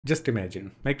Just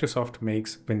imagine, Microsoft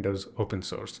makes Windows open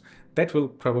source. That will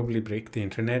probably break the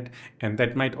internet, and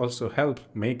that might also help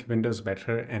make Windows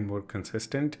better and more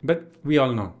consistent. But we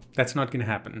all know that's not going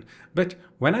to happen. But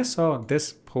when I saw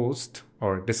this post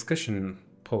or discussion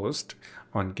post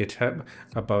on GitHub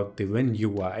about the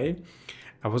WinUI,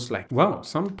 I was like, wow,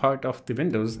 some part of the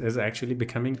Windows is actually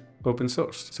becoming open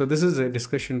source. So this is a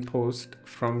discussion post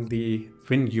from the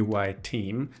WinUI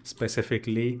team,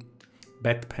 specifically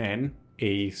Beth Pan,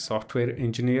 a software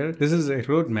engineer. This is a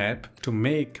roadmap to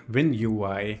make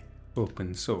WinUI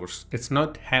open source. It's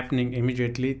not happening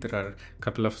immediately. There are a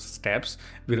couple of steps.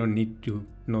 We don't need to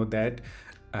know that.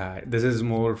 This is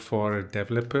more for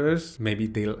developers. Maybe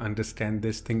they'll understand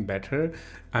this thing better.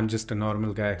 I'm just a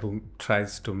normal guy who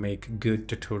tries to make good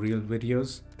tutorial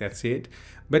videos. That's it.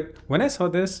 But when I saw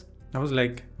this, I was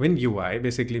like, WinUI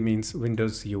basically means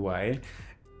Windows UI,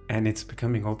 and it's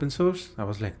becoming open source. I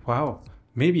was like, wow,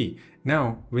 maybe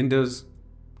now Windows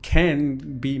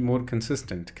can be more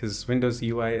consistent because Windows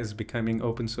UI is becoming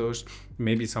open source.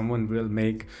 Maybe someone will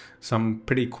make some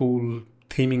pretty cool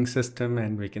theming system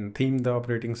and we can theme the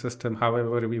operating system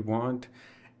however we want.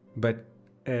 But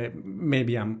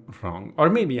maybe I'm wrong, or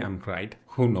maybe I'm right.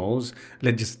 Who knows?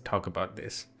 Let's just talk about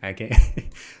this. Okay.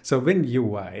 So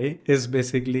WinUI is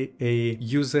basically a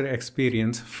user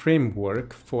experience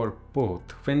framework for both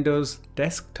Windows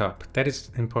desktop, that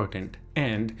is important,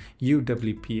 and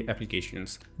UWP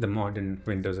applications, the modern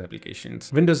Windows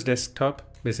applications. Windows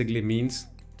desktop basically means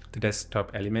the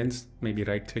desktop elements, maybe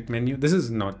right-click menu. This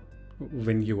is not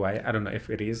WinUI. I don't know if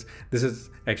it is. This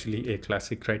is actually a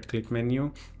classic right-click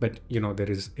menu, but you know, there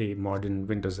is a modern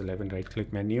Windows 11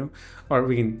 right-click menu, or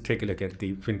we can take a look at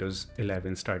the Windows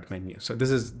 11 start menu. So this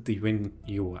is the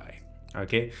WinUI.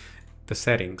 Okay, the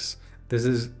settings. This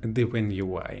is the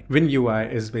WinUI.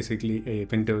 WinUI is basically a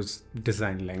Windows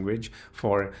design language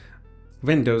for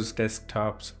Windows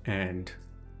desktops and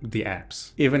the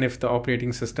apps. Even if the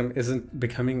operating system isn't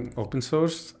becoming open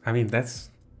source, I mean, that's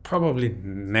probably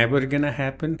never gonna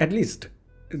happen. At least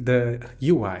the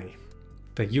UI,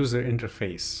 the user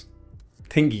interface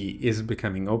thingy, is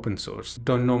becoming open source.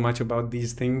 Don't know much about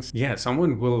these things. Yeah,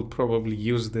 someone will probably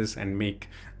use this and make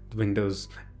Windows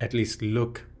at least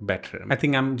look better. I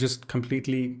think I'm just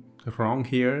completely wrong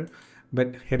here.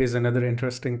 But here is another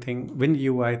interesting thing.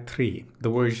 WinUI 3, the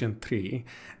version 3,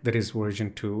 there is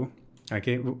version 2,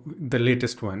 okay, the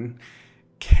latest one,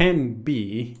 can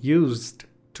be used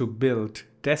to build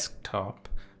desktop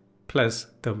plus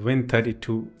the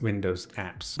Win32 Windows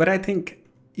apps. But I think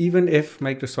even if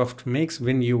Microsoft makes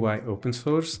WinUI open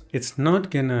source, it's not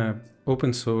gonna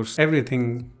open source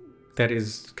everything that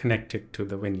is connected to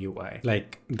the WinUI,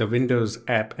 like the Windows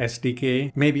App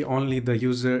SDK. Maybe only the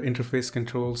user interface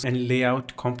controls and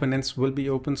layout components will be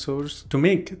open source. To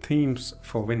make themes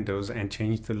for Windows and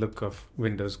change the look of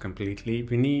Windows completely,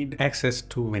 we need access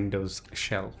to Windows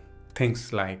Shell.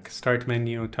 Things like Start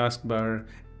menu, taskbar,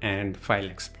 and File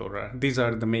Explorer. These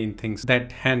are the main things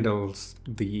that handles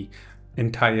the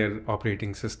entire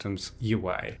operating system's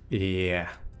UI. Yeah,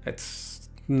 it's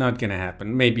not gonna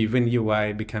happen. Maybe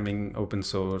WinUI becoming open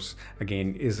source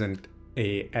again isn't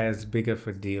as big of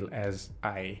a deal as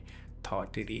I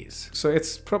thought it is. So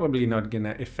it's probably not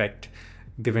gonna affect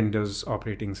the Windows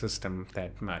operating system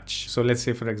that much. So let's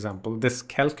say, for example, this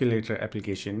calculator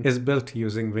application is built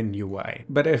using WinUI.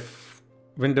 But if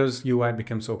Windows UI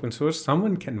becomes open source,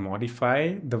 someone can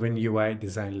modify the WinUI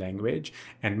design language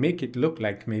and make it look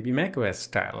like maybe macOS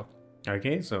style.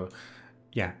 Okay, so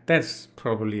yeah, that's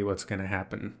probably what's gonna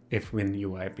happen if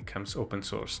WinUI becomes open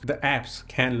source. The apps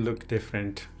can look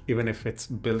different even if it's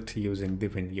built using the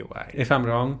WinUI. If I'm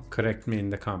wrong, correct me in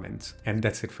the comments. And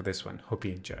that's it for this one. Hope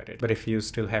you enjoyed it. But if you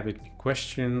still have any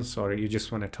questions or you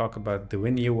just want to talk about the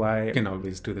WinUI, you can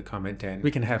always do the comment and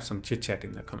we can have some chit chat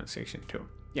in the comment section too.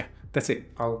 Yeah, that's it.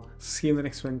 I'll see you in the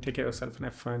next one. Take care of yourself and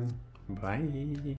have fun. Bye.